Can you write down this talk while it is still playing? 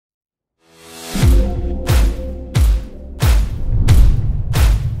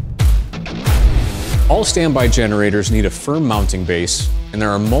All standby generators need a firm mounting base, and there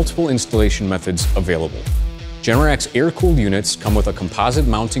are multiple installation methods available. Generac's air-cooled units come with a composite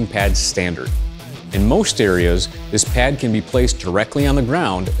mounting pad standard. In most areas, this pad can be placed directly on the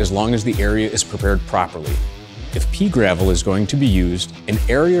ground as long as the area is prepared properly. If pea gravel is going to be used, an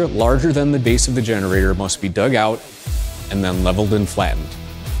area larger than the base of the generator must be dug out and then leveled and flattened.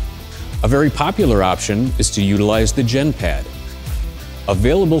 A very popular option is to utilize the GenPad.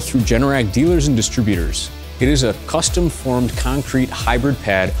 Available through Generac dealers and distributors, it is a custom-formed concrete hybrid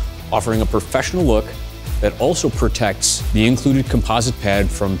pad offering a professional look that also protects the included composite pad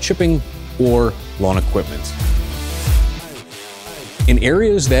from chipping or lawn equipment. In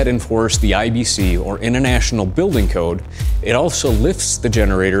areas that enforce the IBC or International Building Code, it also lifts the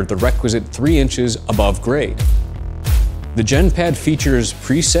generator the requisite 3 inches above grade. The GenPad features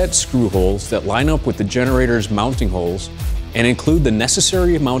preset screw holes that line up with the generator's mounting holes and include the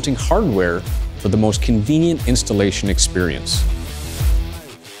necessary mounting hardware for the most convenient installation experience.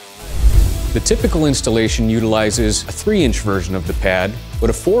 The typical installation utilizes a 3-inch version of the pad, but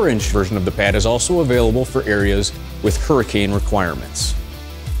a 4-inch version of the pad is also available for areas with hurricane requirements.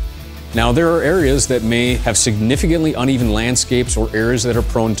 Now, there are areas that may have significantly uneven landscapes or areas that are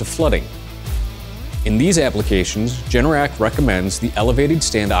prone to flooding. In these applications, Generac recommends the elevated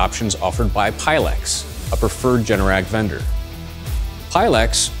stand options offered by Pylex, a preferred Generac vendor.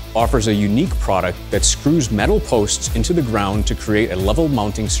 Pylex offers a unique product that screws metal posts into the ground to create a level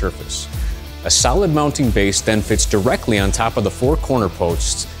mounting surface. A solid mounting base then fits directly on top of the 4 corner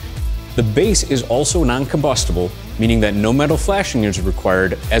posts. The base is also non-combustible, meaning that no metal flashing is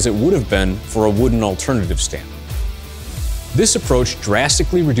required as it would have been for a wooden alternative stand. This approach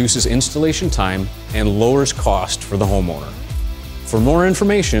drastically reduces installation time and lowers cost for the homeowner. For more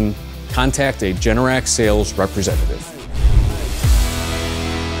information, contact a Generac sales representative.